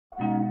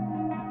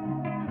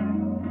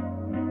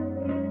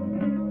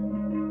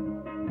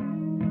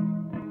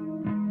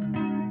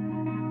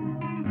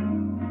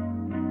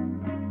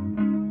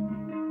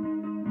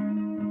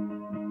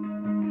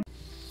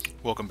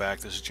Welcome back,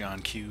 this is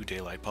John Q,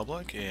 Daylight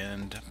Public,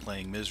 and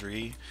playing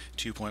Misery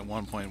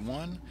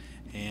 2.1.1,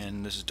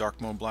 and this is Dark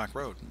Mode Black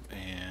Road,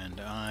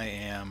 and I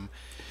am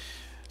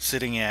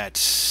sitting at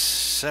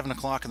 7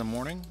 o'clock in the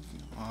morning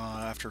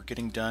after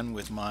getting done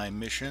with my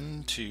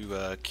mission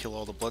to kill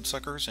all the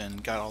bloodsuckers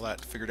and got all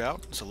that figured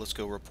out. So let's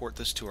go report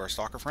this to our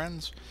stalker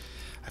friends.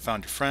 I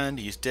found your friend,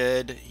 he's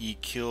dead, he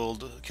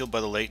killed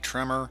by the late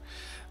tremor.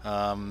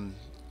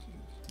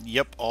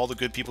 Yep, all the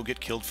good people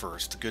get killed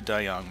first, the good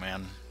die young,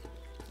 man.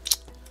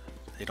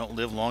 They don't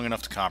live long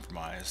enough to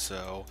compromise,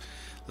 so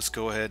let's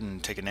go ahead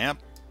and take a nap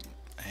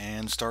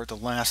and start the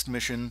last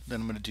mission that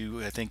I'm going to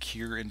do, I think,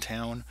 here in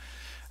town.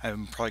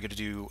 I'm probably going to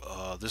do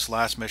this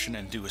last mission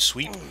and do a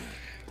sweep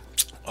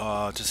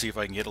to see if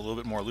I can get a little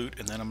bit more loot,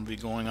 and then I'm going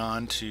to be going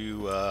on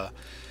to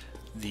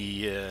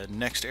the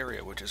next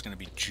area, which is going to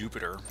be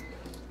Jupiter.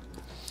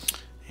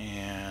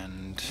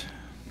 And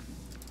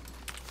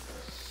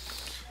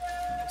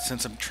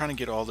since I'm trying to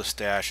get all the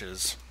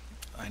stashes,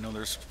 I know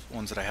there's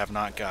ones that I have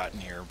not gotten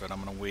here, but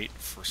I'm going to wait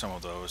for some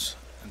of those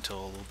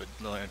until a little bit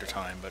later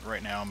time. But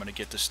right now I'm going to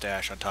get the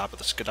stash on top of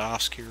the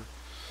Skadosk here. I'm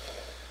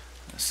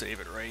going to save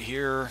it right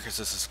here, because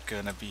this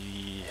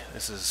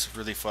is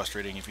really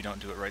frustrating if you don't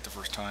do it right the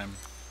first time.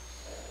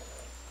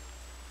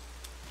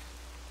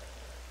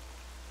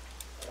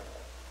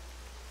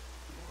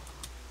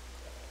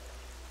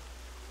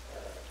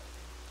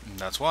 And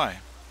that's why.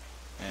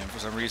 And for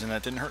some reason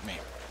that didn't hurt me.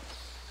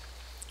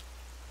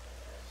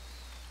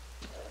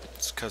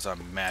 It's because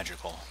I'm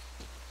magical.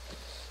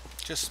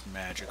 Just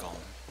magical.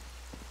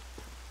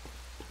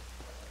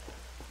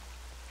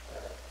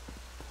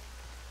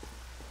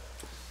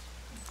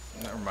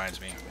 That reminds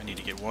me, I need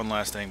to get one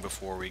last thing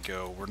before we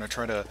go. We're going to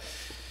try to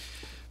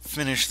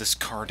finish this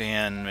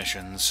Cardan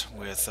missions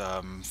with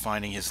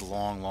finding his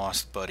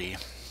long-lost buddy.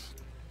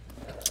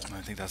 I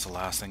think that's the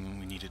last thing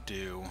we need to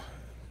do.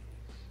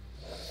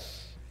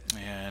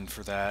 And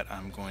for that,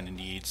 I'm going to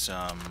need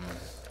some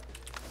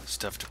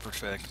stuff to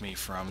protect me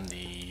from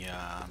the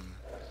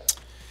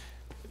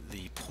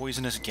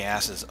poisonous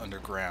gases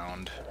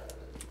underground.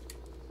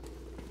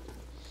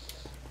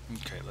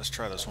 Okay, let's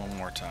try this one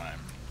more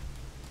time.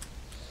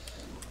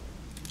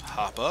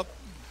 Hop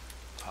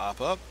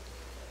up,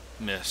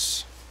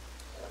 miss.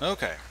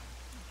 Okay.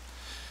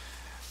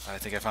 I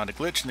think I found a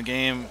glitch in the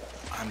game.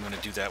 I'm going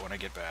to do that when I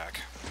get back.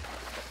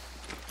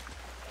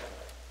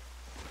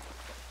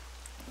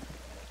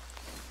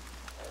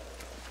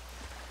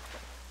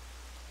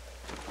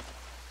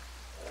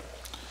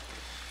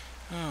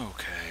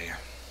 Okay.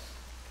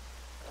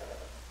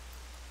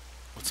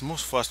 What's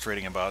most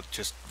frustrating about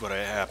just what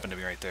happened to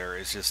me right there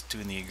is just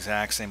doing the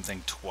exact same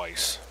thing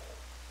twice.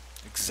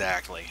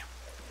 Exactly.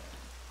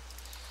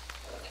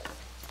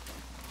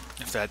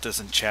 If that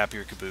doesn't chap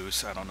your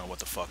caboose, I don't know what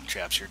the fuck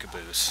chaps your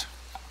caboose.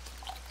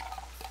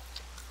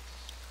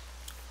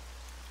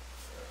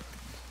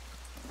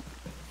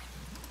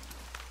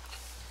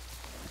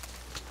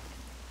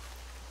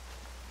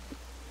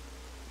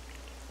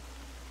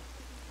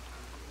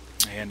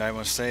 And I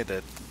must say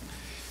that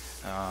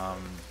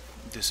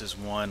this is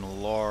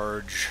one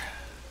large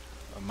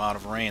amount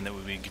of rain that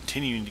we'll be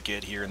continuing to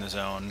get here in the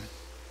zone.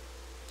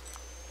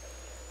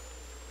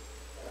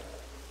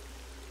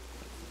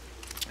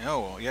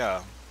 Oh,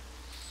 yeah.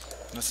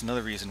 That's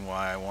another reason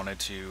why I wanted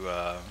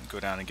to go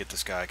down and get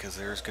this guy, because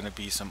there's going to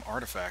be some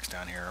artifacts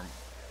down here,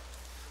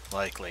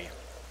 likely.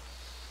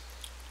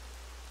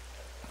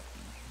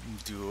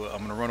 I'm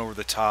going to run over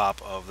the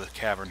top of the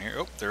cavern here.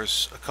 Oh,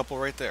 there's a couple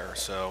right there,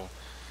 so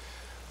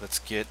let's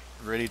get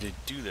ready to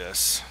do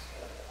this.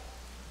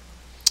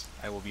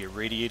 I will be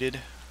irradiated,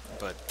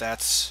 but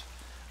that's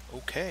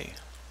okay.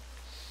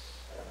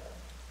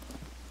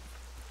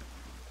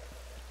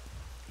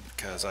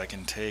 Because I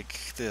can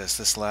take this.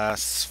 This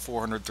lasts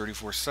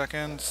 434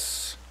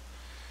 seconds.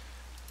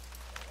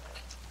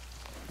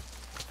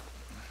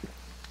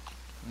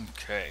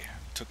 Okay,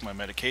 took my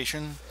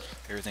medication.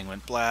 Everything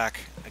went black.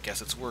 I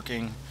guess it's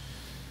working.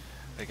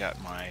 I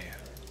got my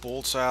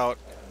bolts out,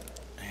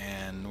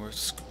 and we're...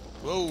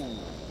 Whoa!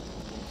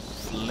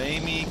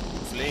 Flamey,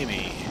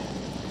 flamey.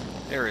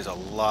 There is a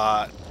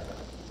lot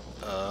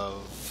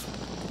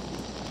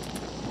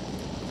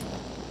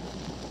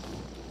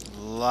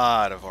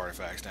of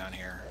artifacts down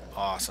here.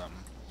 Awesome.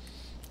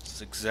 This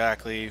is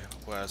exactly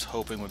what I was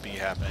hoping would be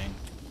happening.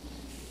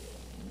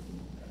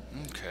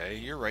 Okay,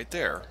 you're right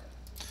there.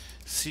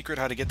 Secret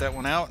how to get that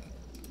one out.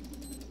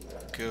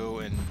 Go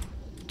and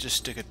just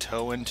stick a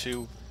toe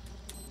into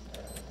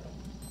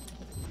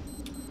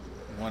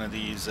one of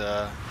these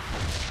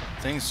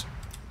things.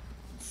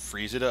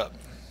 Freeze it up.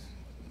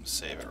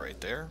 Save it right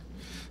there.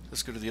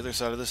 Let's go to the other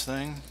side of this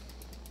thing.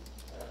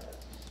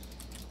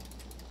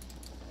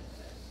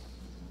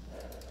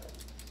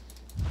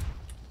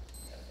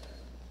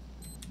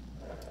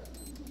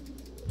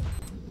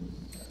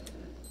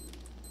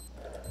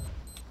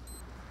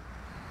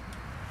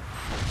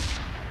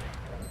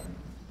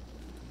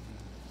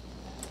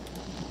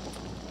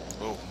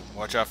 Whoa,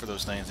 watch out for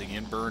those things, they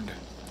get burned.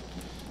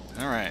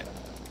 Alright.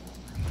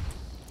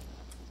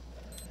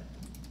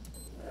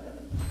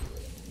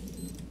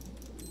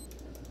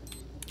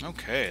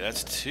 Okay,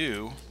 that's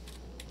 2.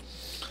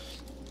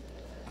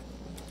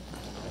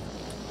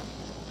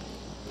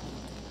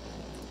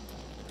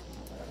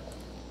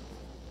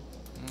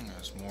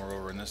 There's more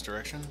over in this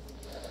direction.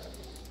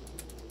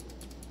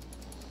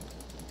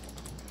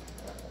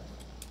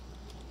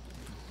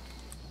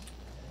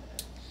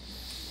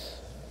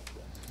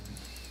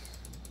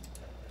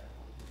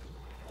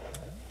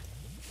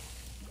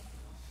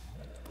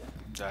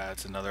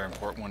 That's another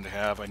important one to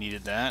have. I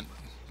needed that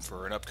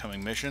for an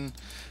upcoming mission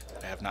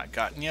I have not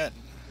gotten yet.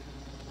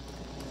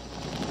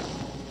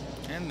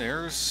 And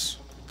there's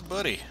the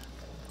buddy.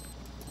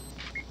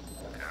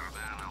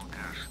 Cardan,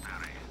 алкаш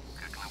старый.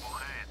 Как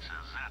набухается,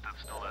 зад от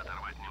стула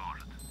оторвать не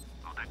может.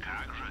 Ну да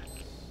как же?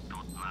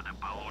 Тут надо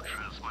получше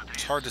осмотреть.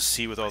 It's hard to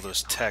see with all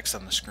those text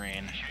on the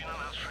screen, Еще и на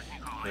нас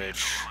шутников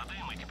which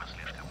молодые мы типа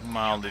слишком.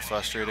 mildly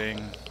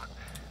frustrating.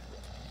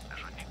 А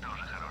шутник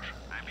тоже хорош.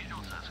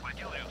 Обиделся,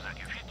 схватил рюкзак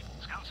и фить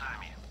с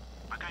концами.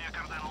 Пока я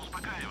Кардана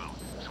успокаивал,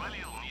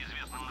 свалил в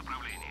неизвестном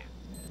направлении.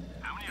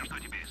 А мне что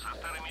теперь, со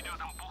старым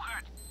идиотом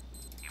бухать?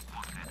 И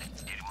водка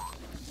это дерьмо.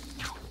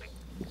 Тьфу ты.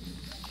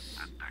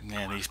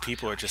 Man, these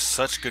people are just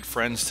such good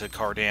friends to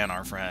Cardan,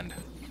 our friend.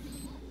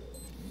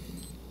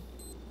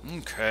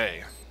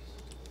 Okay.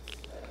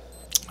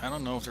 I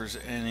don't know if there's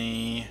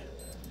any...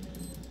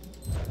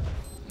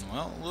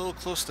 Well, a little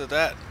close to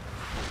that.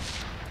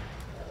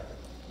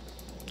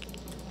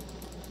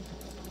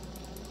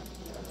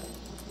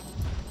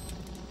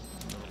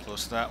 A little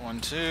close to that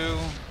one, too.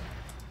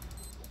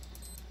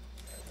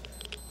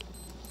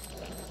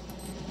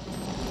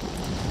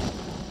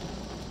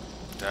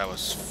 That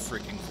was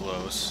freaking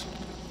close.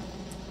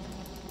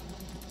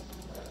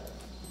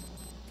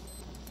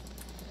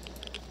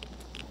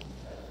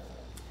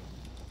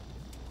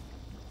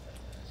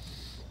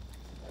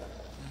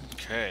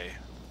 Okay.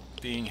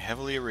 Being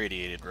heavily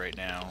irradiated right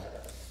now.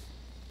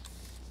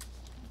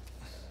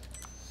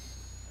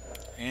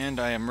 And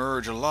I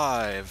emerge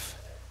alive.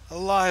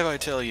 Alive, I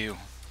tell you.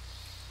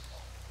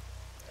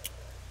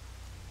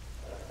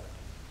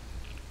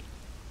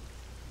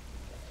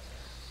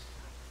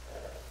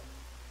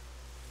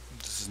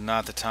 This is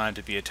not the time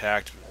to be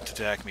attacked, to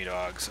attack me,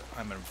 dogs.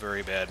 I'm in a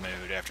very bad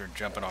mood after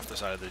jumping off the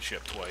side of the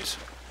ship twice.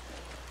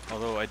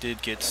 Although I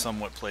did get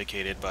somewhat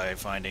placated by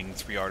finding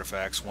 3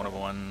 artifacts,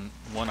 one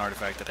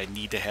artifact that I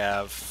need to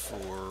have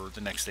for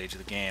the next stage of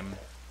the game.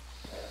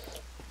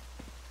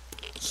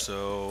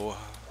 So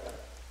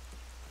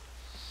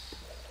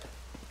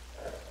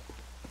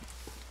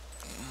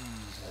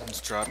let's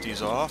drop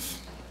these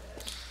off.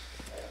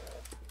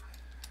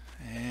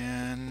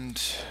 And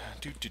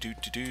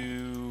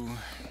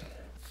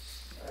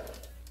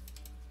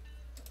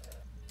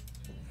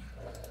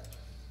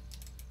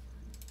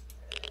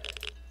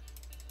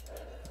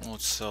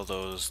let's sell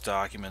those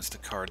documents to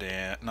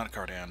Cardan, not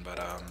Cardan, but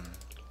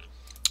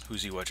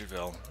who's he,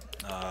 Wedgettville?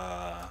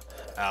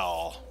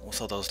 Owl. We'll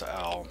sell those to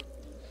Owl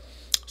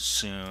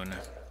soon.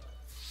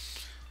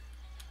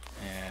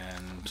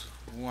 And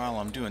while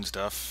I'm doing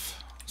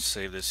stuff,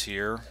 save this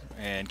here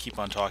and keep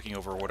on talking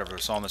over whatever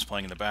song that's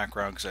playing in the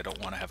background because I don't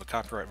want to have a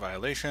copyright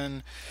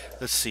violation.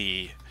 Let's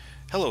see.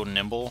 Hello,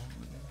 Nimble.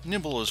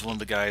 Nimble is one of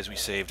the guys we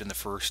saved in the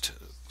first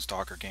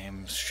Stalker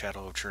game,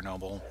 Shadow of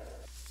Chernobyl.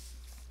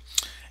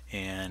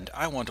 And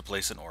I want to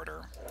place an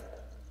order.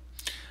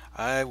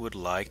 I would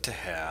like to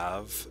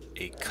have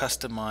a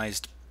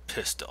customized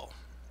pistol.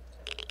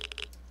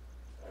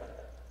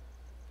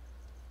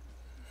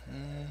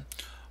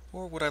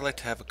 Or would I like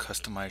to have a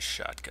customized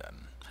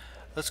shotgun?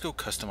 Let's go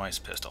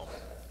customized pistol,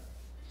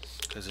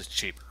 because it's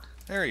cheaper.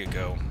 There you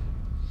go.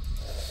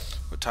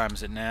 What time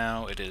is it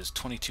now? It is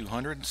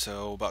 2200,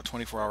 so about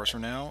 24 hours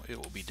from now it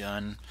will be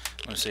done.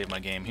 I'm going to save my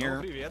game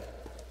here.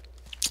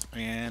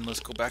 And let's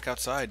go back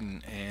outside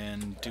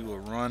and do a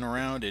run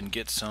around and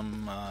get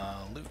some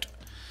loot.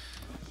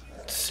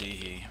 Let's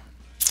see.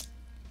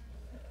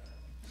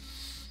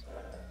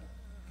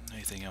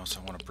 Anything else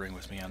I want to bring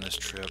with me on this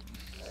trip?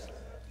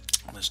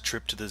 On this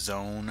trip to the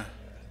zone.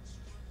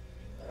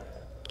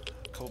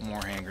 A couple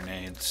more hand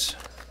grenades.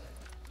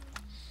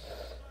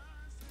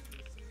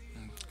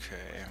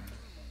 Okay.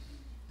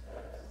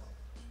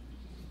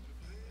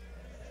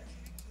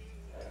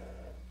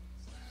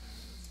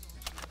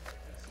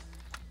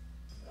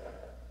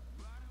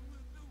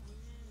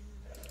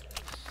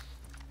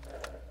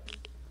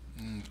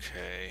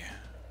 Okay.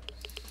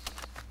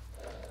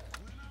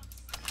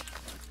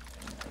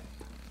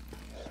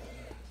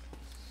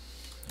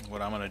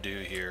 What I'm going to do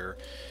here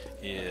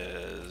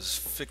is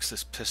fix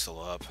this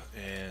pistol up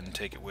and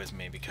take it with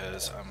me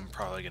because I'm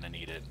probably going to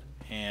need it.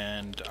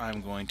 And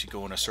I'm going to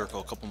go in a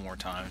circle a couple more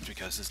times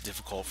because it's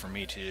difficult for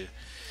me to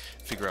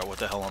figure out what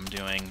the hell I'm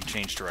doing,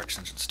 change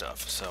directions and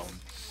stuff. So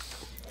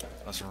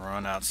let's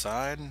run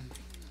outside.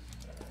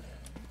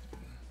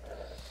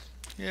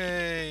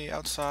 Yay,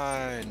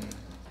 outside.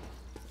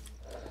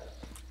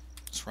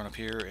 Let's run up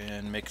here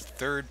and make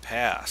third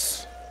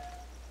pass.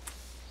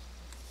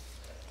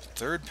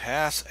 Third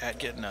pass at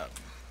getting up.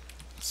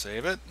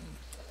 Save it.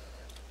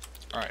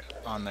 Alright,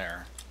 on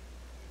there.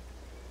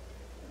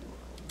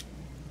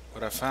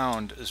 what I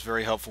found is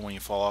very helpful when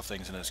you fall off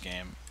things in this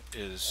game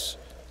is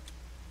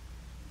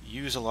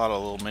use a lot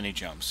of little mini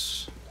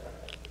jumps.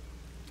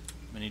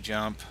 Mini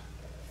jump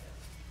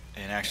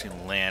and actually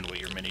land what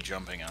you're mini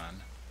jumping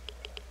on.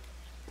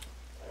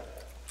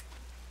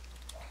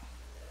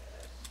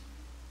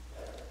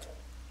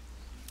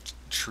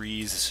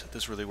 Trees,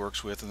 this really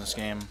works with in this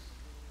game.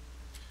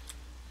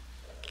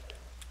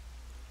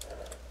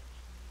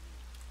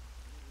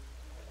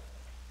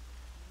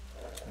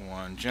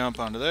 One jump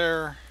onto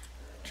there,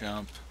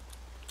 jump,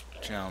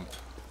 jump,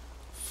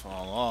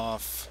 fall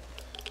off,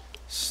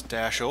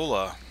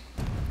 stashola.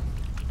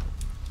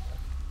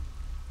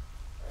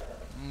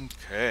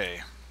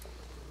 Okay.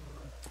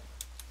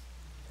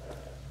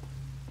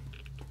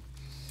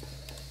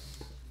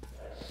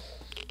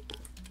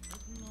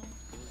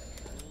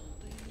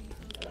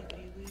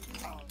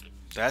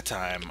 That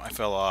time I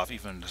fell off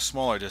even a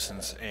smaller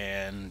distance,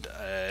 and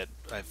I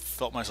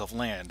felt myself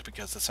land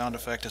because the sound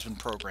effect has been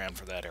programmed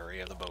for that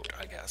area of the boat,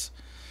 I guess.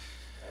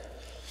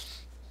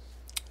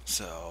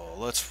 So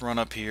let's run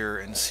up here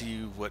and see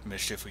what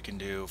mischief we can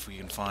do, if we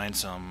can find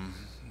some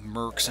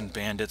mercs and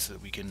bandits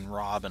that we can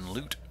rob and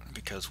loot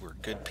because we're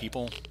good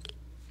people.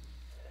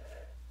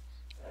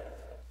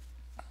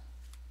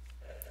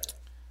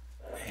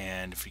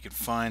 And if we can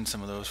find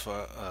some of those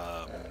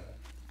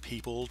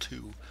people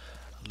to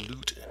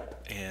loot,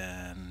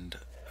 and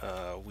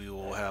we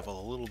will have a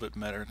little bit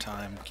better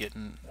time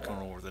going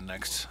over the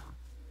next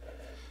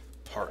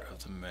part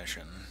of the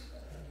mission,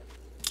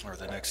 or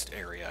the next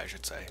area, I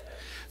should say.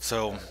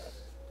 So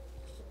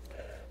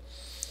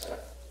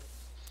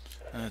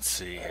let's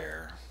see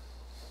here.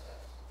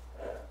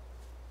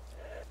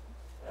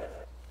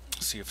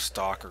 See if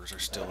stalkers are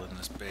still in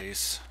this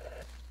base,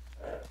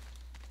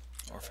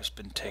 or if it's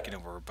been taken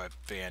over by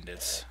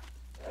bandits.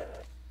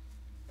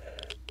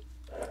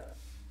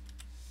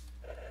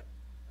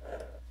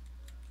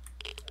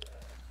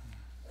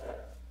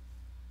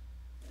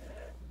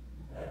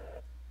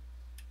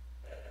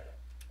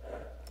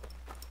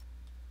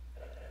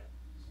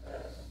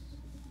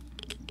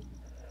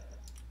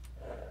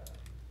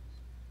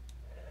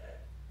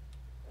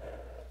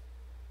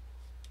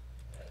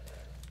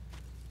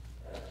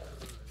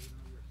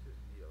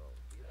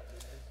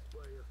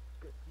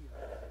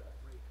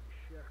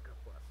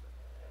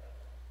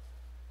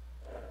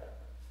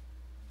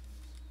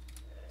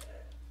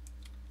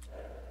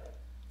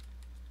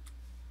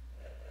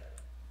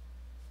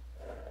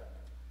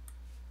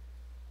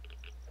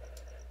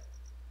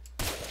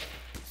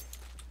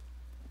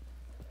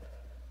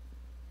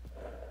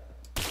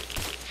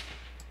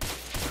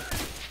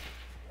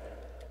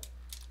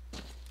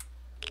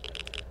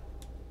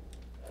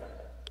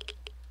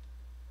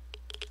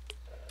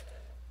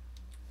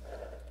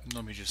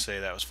 Let me just say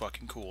that was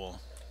fucking cool.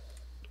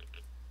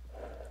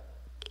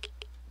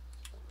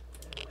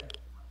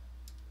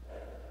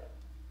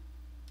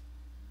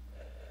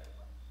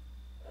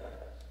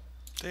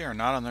 They are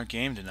not on their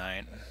game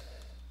tonight.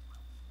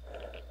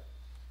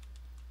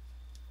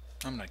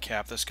 I'm gonna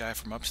cap this guy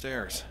from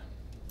upstairs.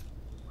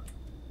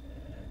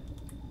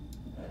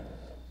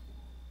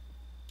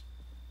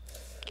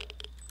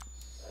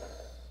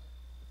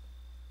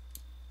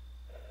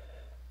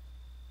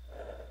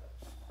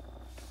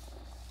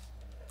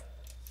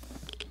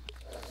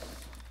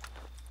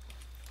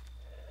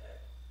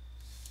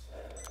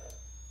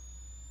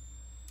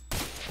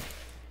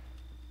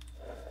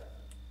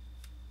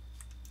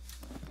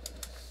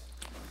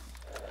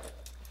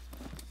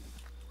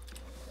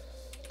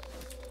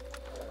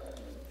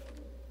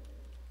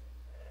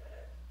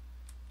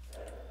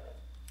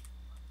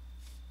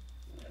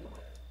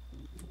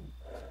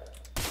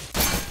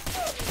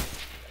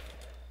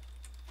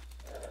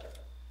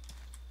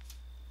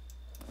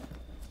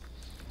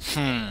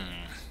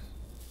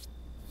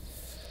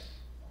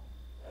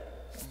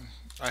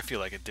 I feel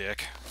like a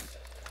dick.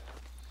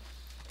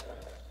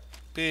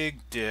 Big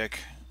dick.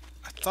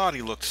 I thought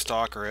he looked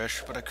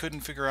stalkerish, but I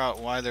couldn't figure out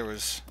why there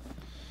was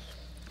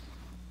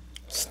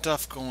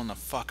stuff going the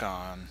fuck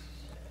on.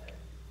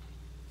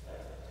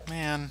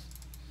 Man.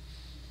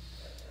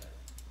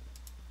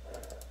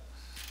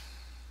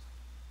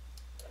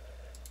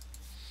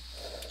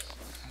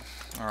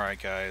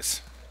 Alright,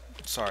 guys.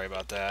 Sorry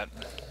about that.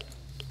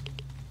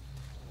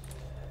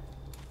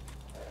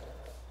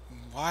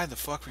 Why the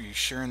fuck were you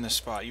sharing this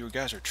spot? You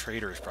guys are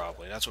traitors,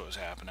 probably. That's what was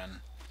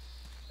happening.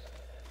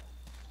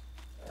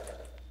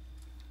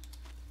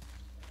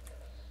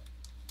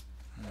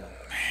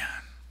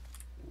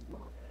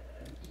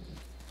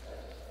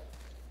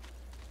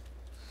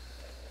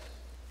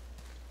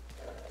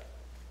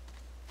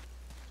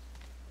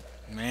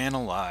 Man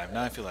alive.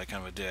 Now I feel like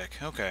kind of a dick.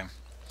 Okay.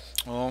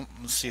 Well,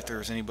 let's see if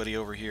there's anybody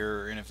over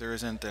here, and if there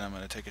isn't, then I'm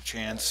going to take a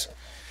chance,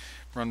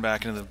 run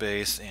back into the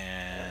base,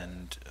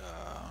 and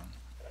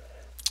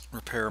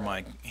repair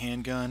my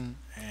handgun,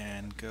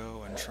 and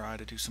go and try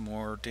to do some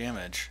more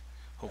damage.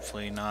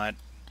 Hopefully not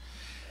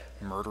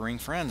murdering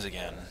friends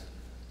again.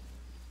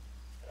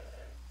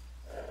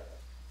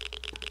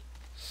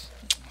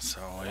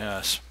 So,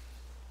 yes.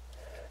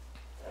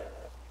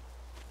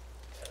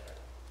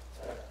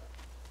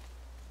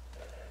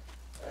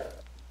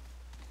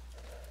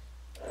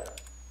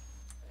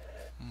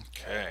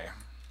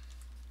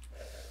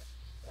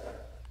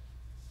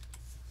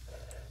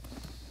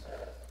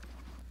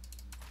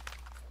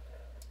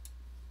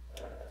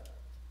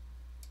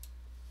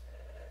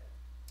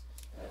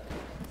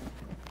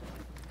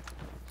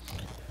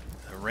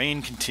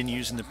 rain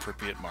continues in the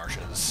Pripyat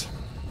marshes.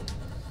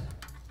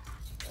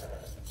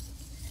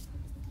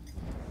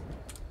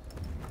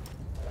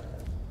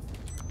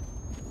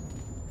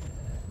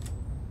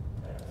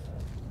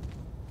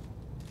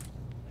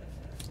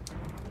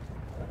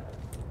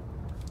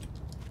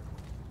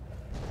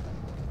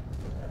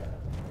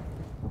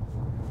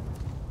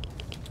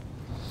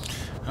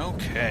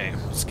 Okay,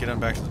 let's get on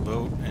back to the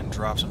boat and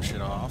drop some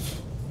shit off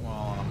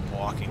while I'm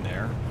walking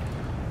there.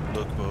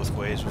 Look both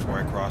ways before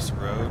I cross the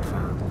road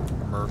for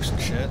mercs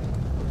and shit.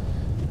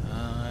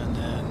 And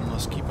then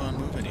let's keep on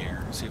moving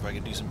here. See if I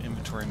can do some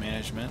inventory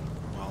management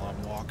while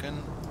I'm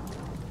walking.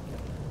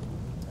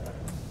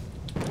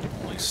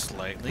 Only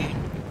slightly.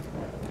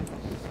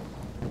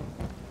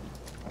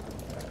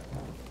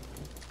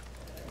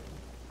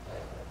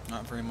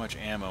 Not very much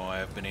ammo I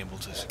have been able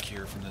to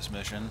secure from this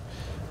mission,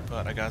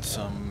 but I got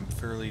some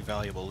fairly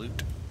valuable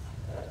loot.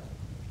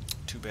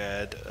 Too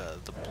bad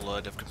the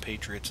blood of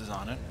compatriots is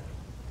on it.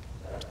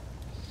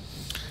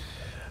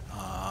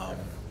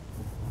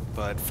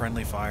 But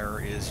friendly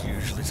fire is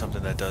usually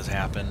something that does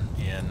happen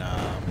in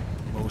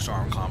most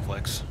armed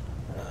conflicts.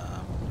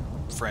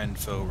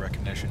 Friend-foe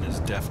recognition is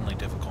definitely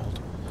difficult.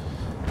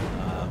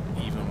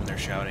 Even when they're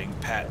shouting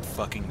Pat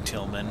fucking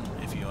Tillman,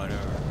 if you are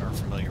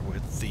familiar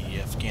with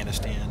the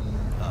Afghanistan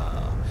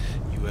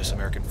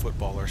U.S.-American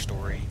footballer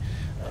story,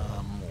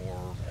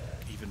 or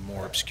even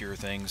more obscure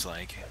things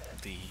like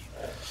the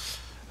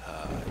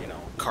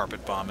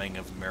carpet bombing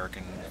of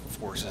American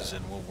forces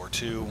in World War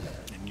II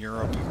in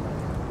Europe,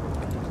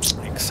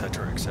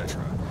 etc.,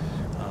 etc.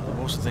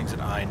 Most of the things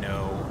that I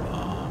know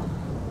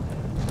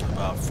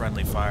about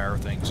friendly fire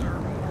things are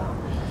more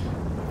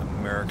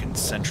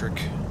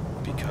American-centric,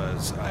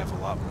 because I have a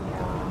lot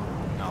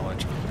more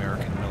knowledge of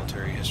American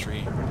military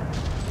history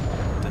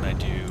than I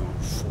do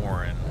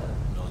foreign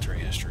military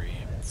history.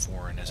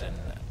 Foreign as in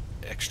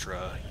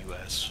extra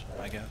U.S.,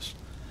 I guess.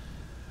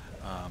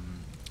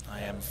 I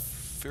am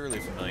fairly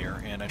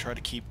familiar, and I try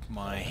to keep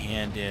my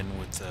hand in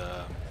with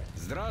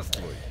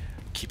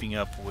keeping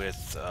up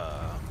with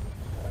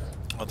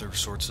other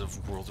sorts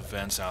of world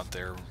events out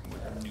there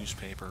with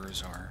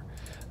newspapers or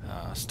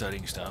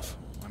studying stuff.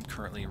 I'm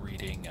currently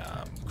reading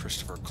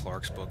Christopher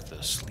Clark's book, The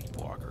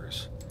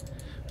Sleepwalkers,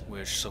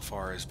 which so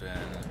far has been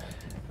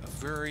a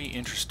very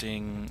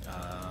interesting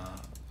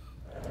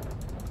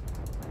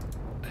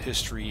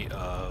history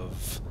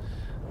of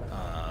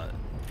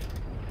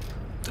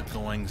the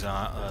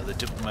goings-on, the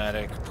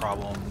diplomatic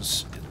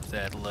problems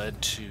that led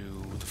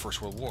to the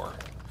First World War.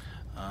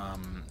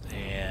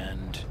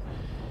 And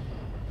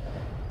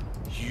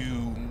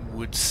you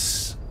would,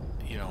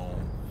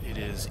 it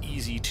is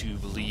easy to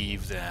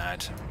believe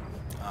that,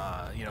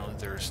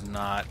 there's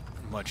not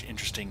much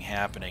interesting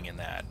happening in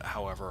that.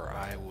 However,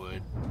 I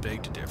would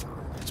beg to differ.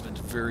 It's been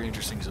very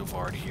interesting so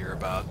far to hear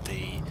about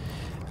the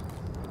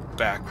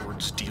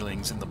backwards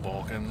dealings in the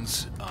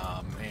Balkans,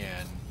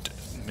 and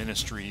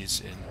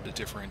ministries in the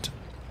different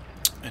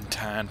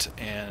Entente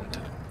and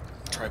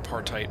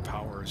tripartite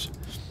powers.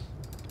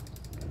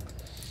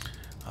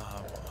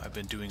 I've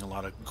been doing a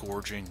lot of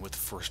gorging with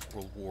First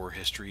World War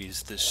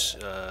histories this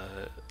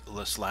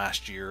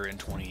last year in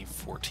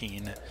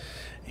 2014,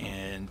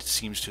 and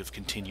seems to have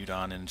continued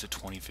on into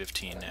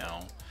 2015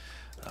 now.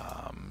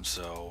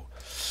 So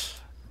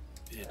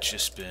it's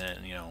just been,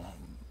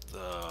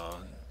 the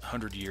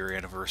 100-year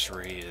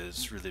anniversary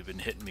has really been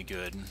hitting me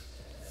good.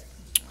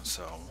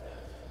 So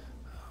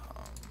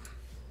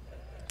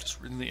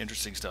just really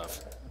interesting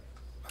stuff.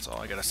 That's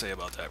all I gotta say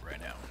about that right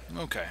now.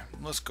 Okay,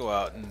 let's go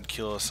out and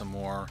kill some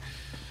more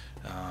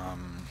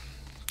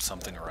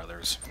something or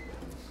others.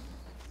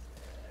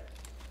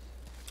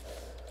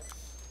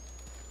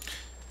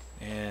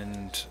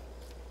 And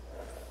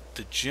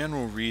the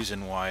general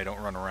reason why I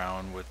don't run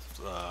around with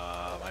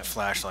my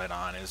flashlight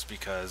on is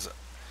because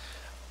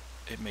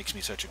it makes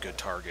me such a good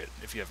target,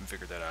 if you haven't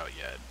figured that out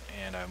yet.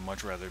 And I'd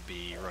much rather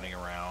be running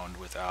around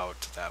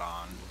without that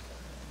on,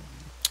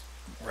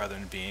 rather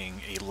than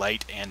being a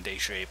light and a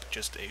shape,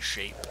 just a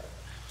shape.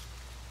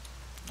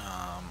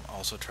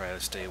 Also try to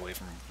stay away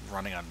from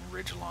running on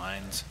ridge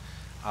lines.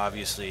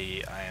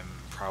 Obviously, I am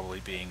probably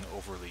being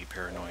overly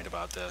paranoid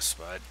about this,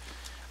 but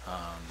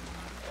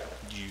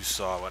you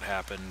saw what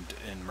happened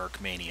in Merc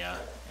Mania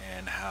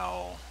and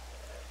how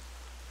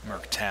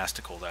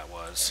Merc-tastical that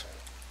was.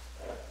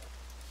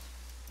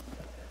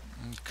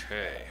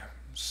 Okay,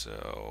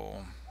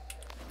 so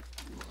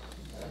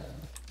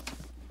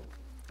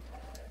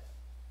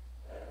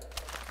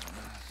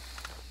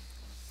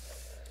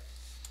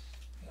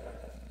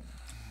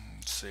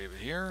save it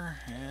here,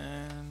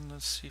 and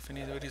let's see if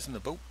anybody's in the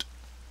boat.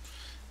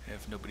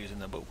 If nobody's in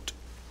the boat.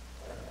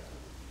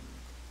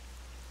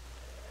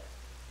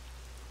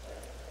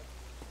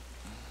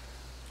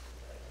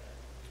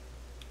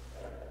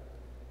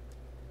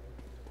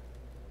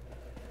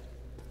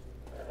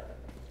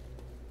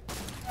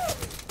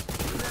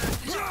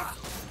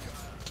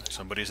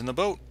 Somebody's in the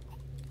boat.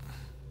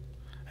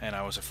 And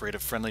I was afraid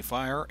of friendly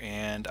fire,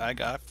 and I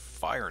got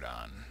fired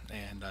on.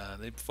 And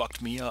they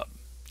fucked me up.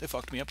 They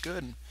fucked me up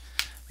good.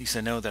 least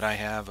I know that I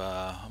have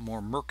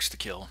more mercs to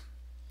kill.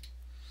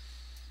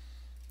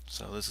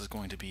 So this is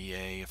going to be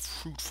a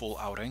fruitful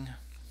outing.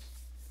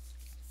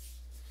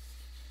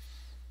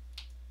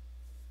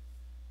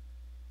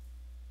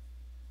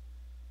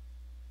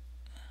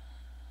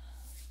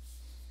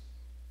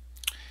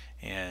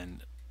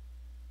 And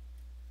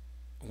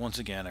once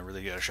again, I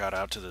really got a shout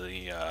out to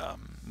the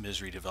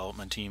Misery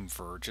development team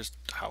for just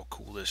how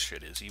cool this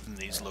shit is, even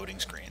these loading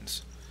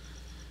screens.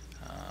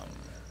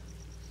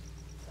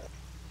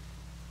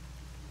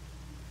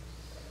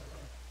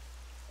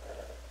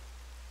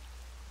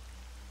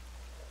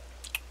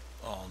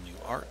 All new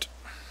art.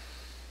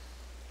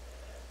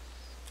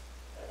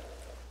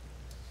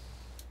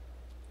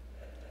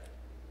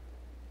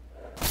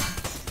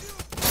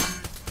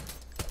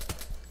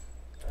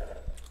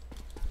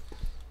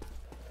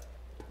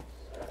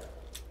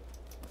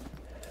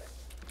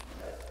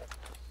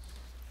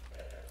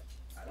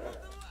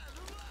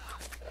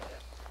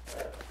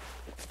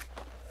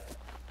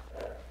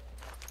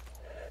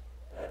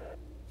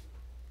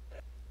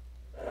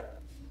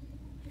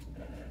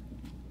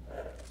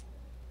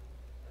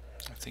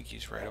 I think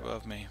he's right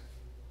above me.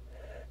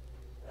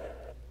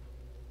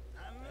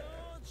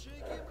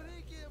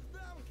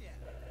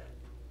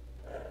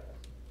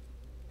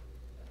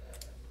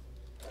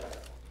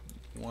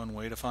 One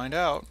way to find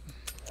out.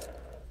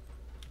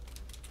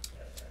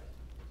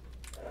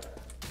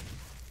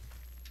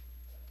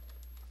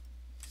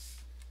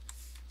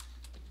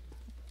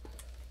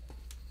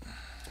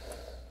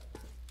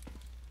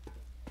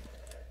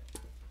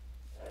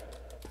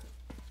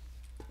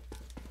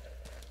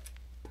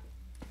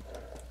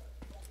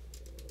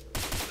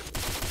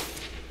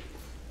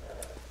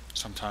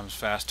 Sometimes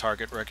fast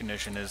target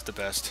recognition is the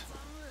best.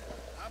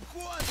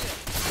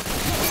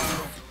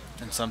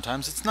 And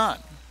sometimes it's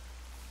not.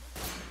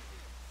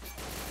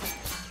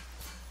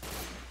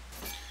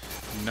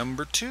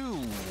 Number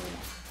 2.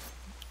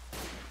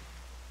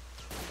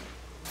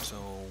 So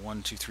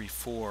 1, 2, 3,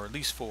 4, at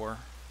least 4.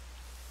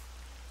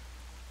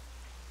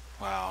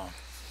 Wow.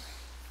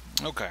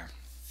 Okay.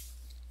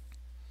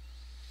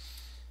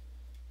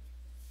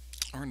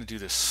 We're going to do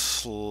this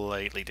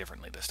slightly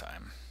differently this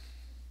time.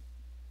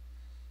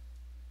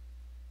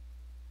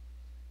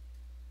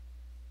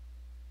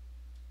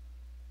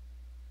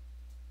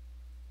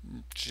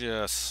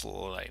 Just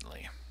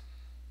slightly.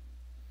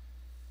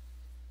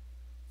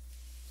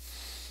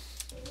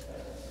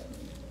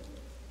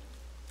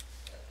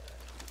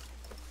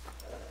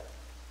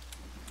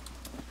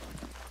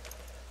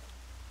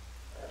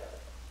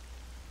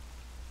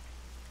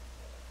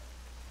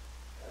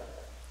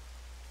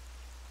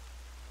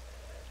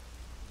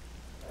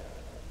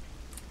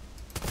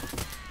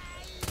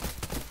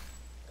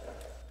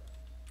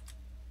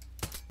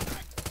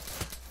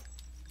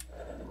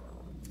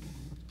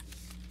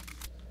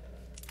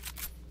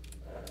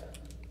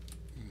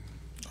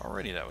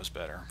 Already that was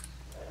better.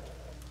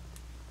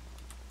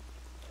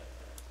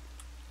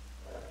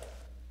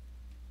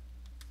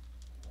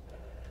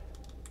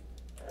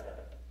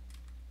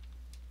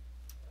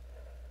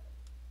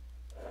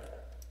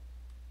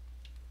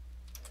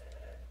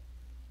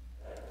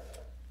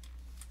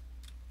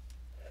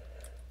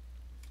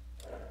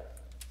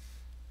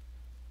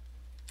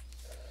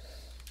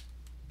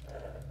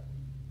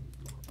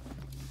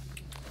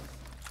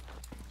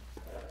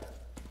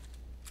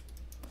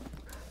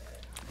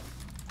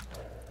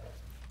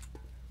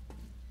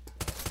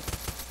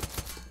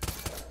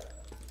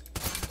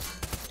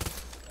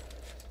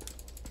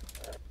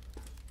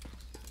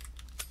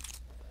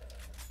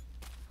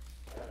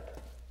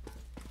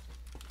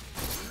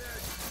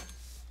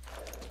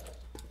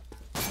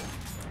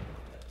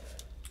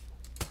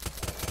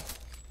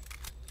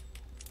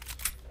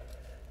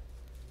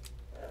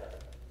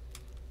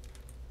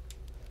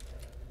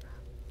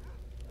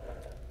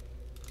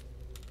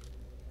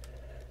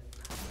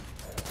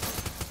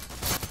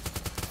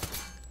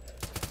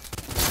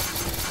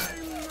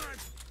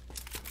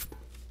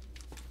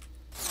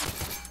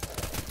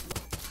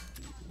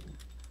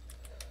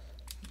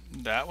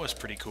 That was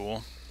pretty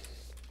cool.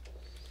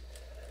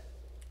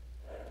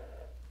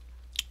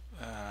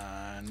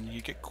 And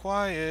you get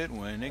quiet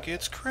when it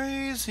gets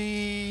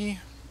crazy.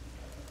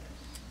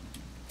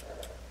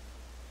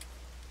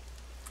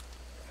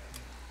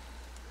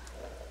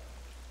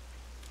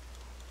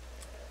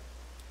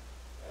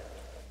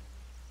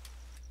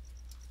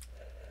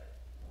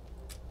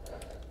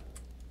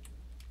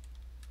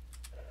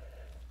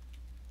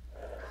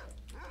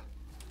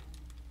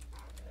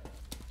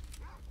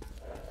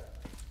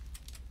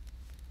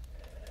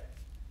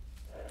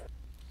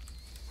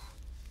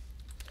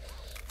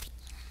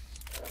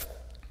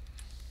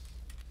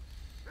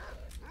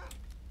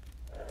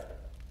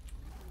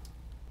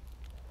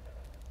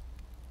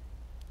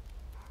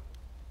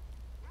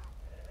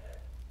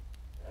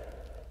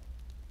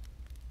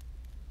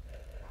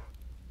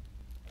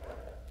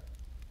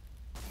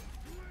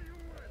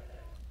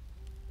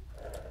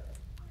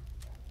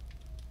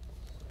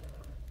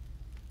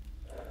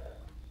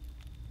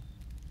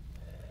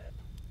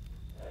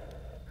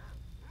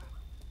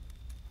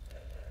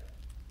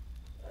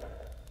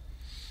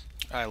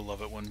 I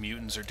love it when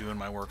mutants are doing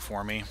my work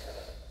for me.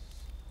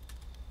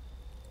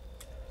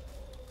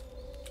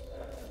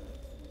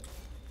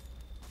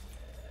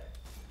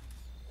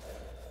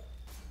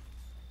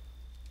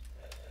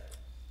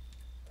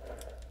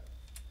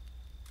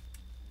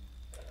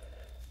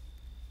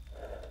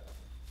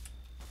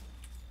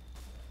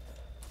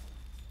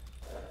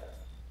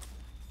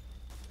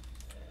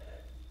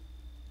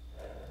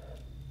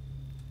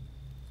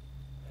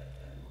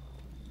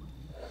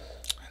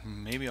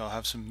 Maybe I'll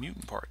have some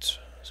mutant parts.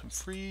 Some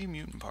free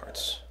mutant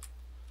parts.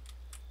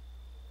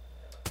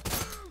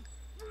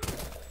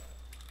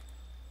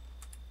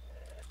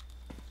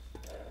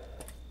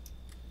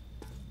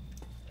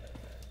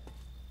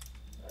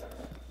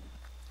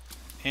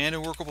 And a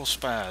workable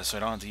spaz, so I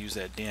don't have to use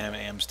that damn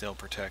Amstel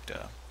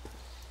Protecta.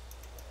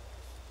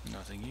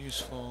 Nothing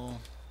useful.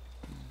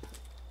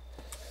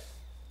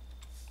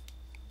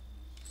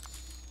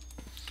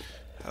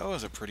 That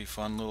was a pretty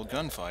fun little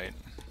gunfight.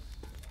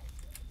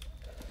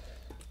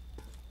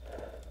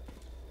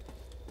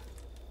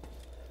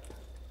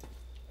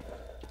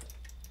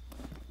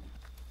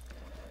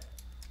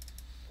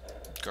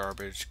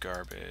 Garbage,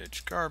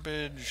 garbage,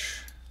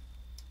 garbage.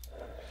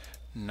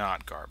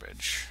 Not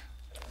garbage.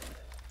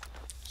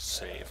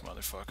 Save,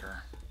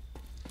 motherfucker.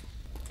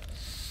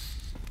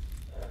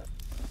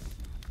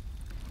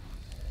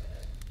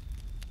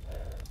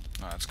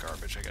 Oh, that's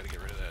garbage. I gotta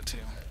get rid of that too.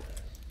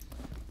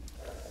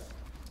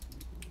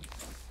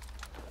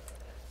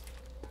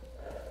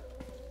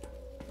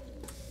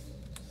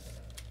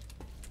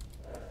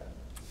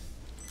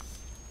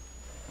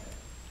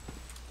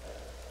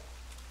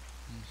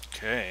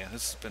 Okay,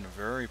 this has been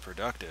very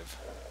productive.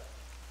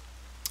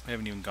 I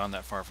haven't even gone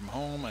that far from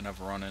home, and I've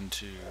run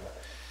into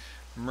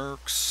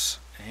Mercs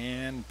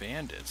and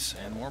Bandits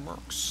and more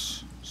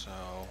Mercs. So,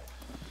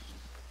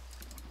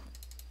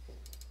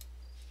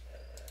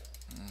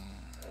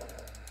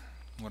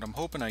 what I'm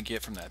hoping I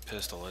get from that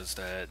pistol is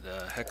that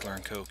Heckler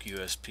 & Koch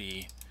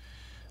USP,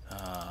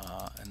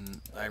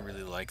 and I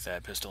really like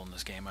that pistol in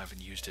this game. I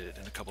haven't used it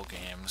in a couple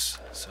games,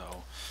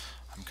 so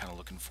I'm kind of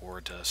looking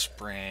forward to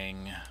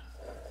spraying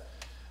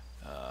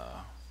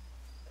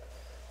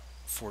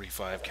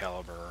 45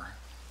 caliber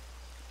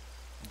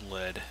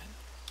lead.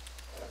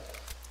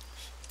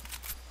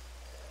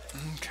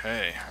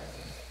 Okay.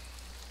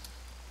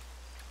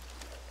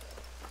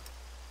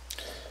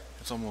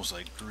 It's almost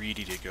like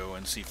greedy to go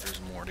and see if there's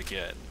more to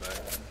get,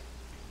 but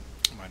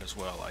might as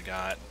well. I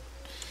got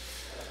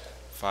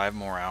 5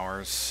 more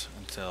hours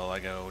until I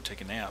go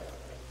take a nap.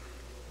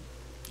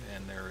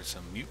 And there are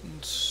some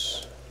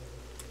mutants.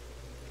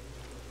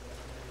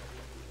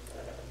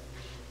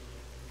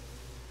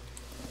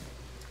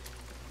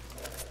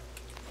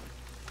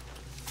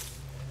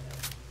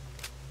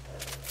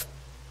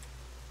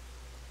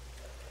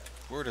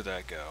 Where did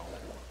that go?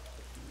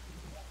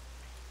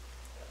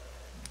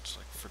 It's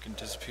like freaking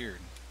disappeared.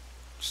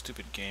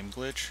 Stupid game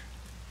glitch.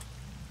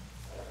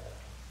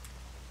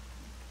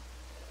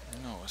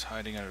 No, it was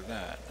hiding under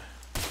that.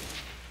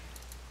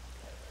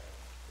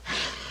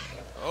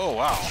 Oh,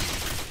 wow.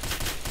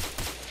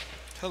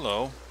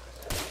 Hello.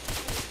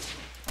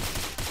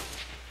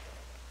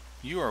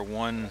 You are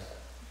one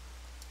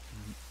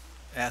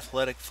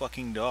athletic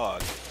fucking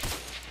dog.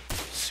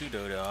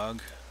 Pseudo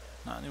dog.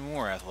 Not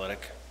anymore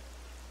athletic.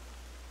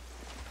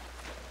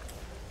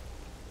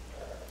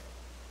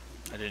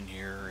 I didn't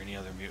hear any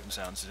other mutant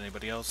sounds. Did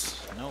anybody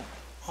else? Nope.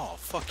 Oh,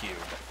 fuck you.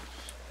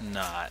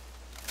 Not.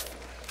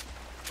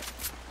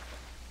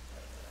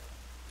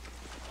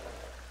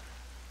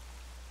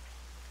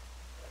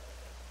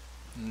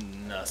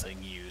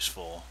 Nothing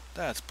useful.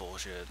 That's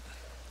bullshit.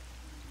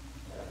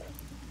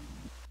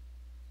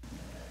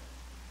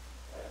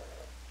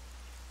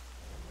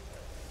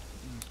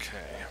 Okay.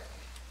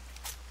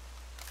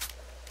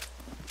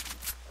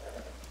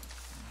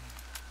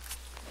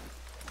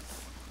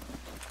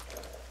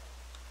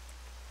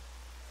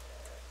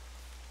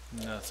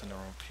 Nothing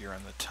up here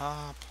on the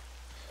top.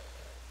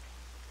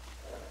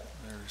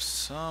 There's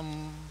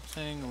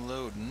something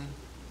loading.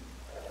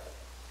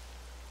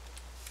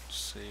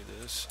 Save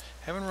this.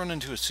 Haven't run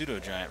into a pseudo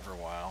giant for a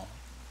while,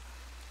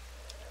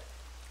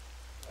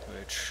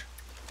 which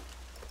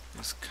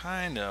is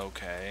kinda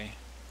okay.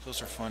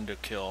 Those are fun to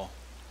kill.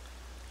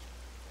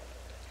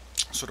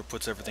 Sort of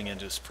puts everything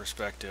into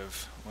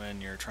perspective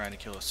when you're trying to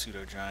kill a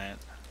pseudo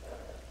giant.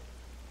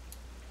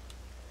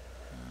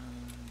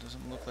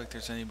 Doesn't look like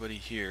there's anybody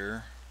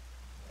here.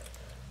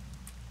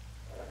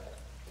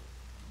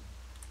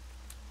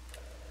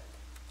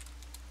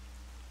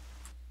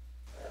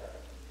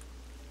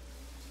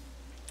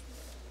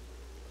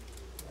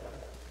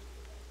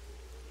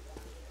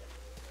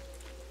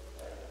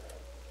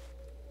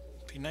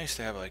 Be nice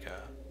to have like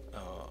a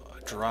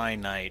dry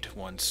night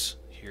once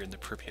here in the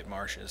Pripyat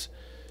marshes.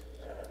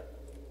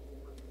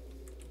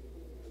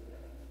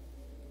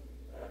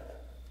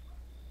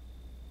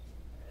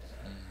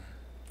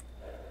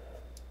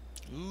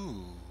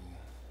 Ooh.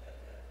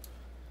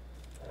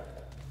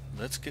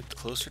 Let's get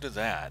closer to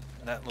that.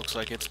 That looks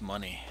like it's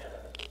money.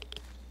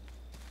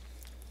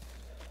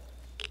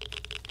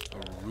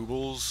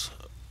 Rubles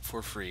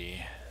for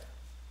free.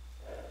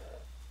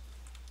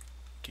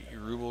 Get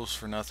your rubles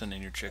for nothing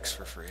and your chicks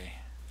for free.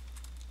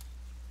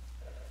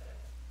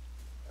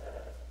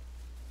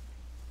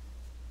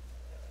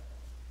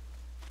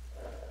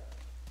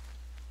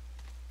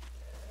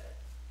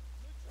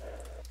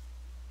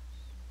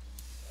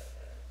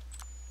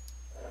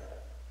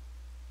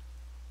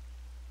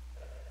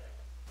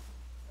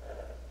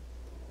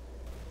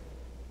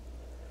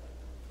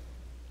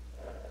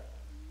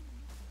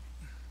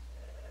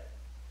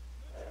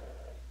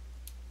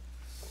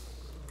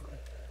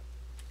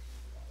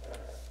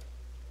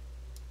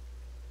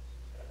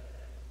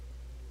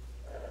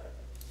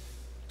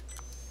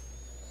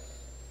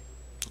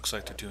 Looks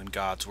like they're doing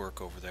God's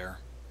work over there.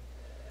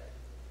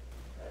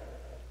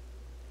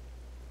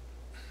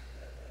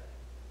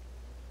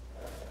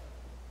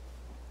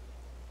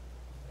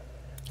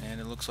 And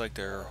it looks like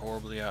they're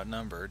horribly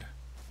outnumbered.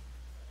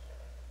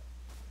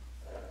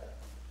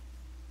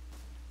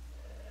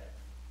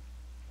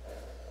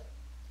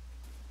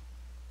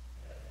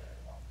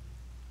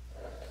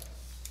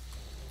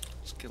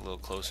 Let's get a little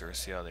closer and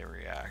see how they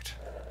react.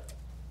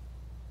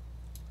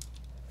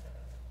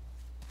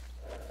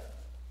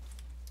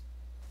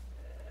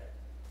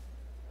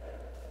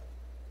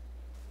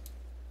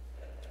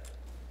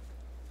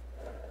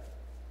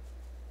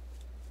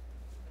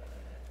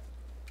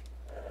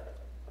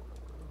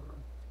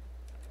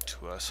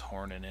 To us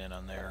horning in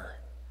on their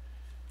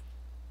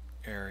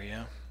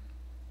area.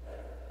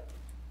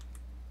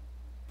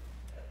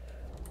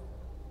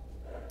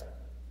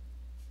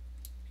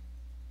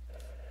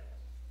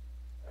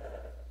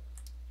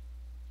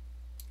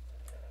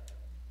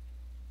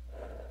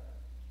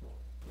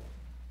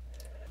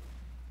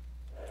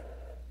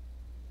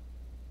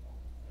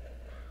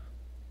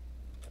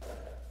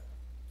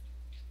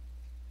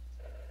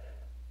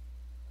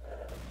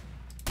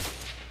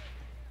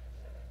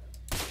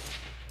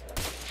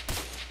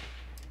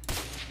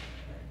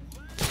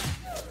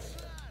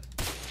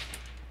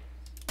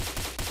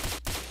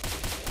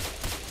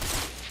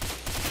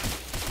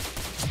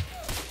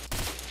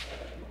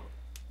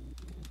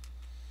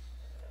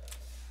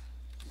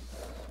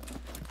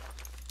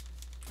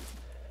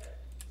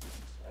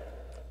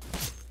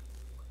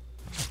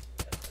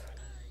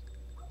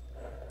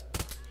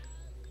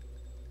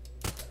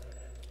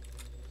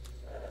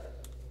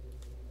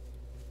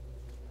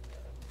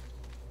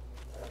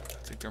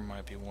 I think there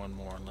might be one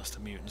more unless the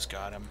mutants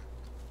got him.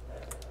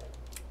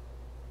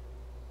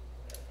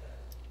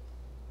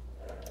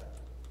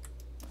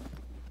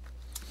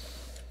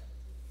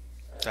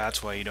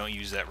 That's why you don't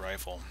use that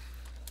rifle.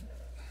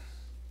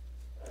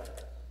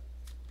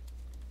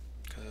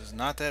 Because it's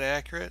not that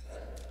accurate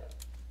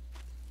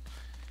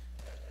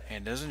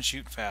and doesn't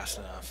shoot fast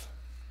enough.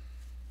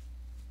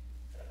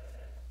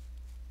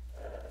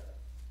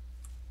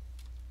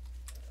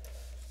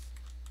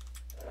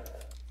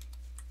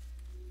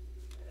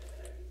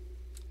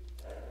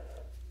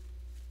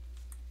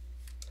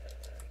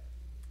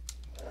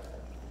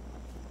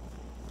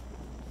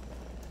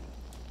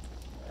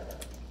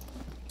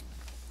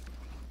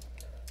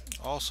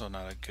 Also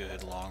not a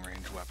good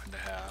long-range weapon to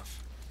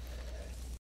have.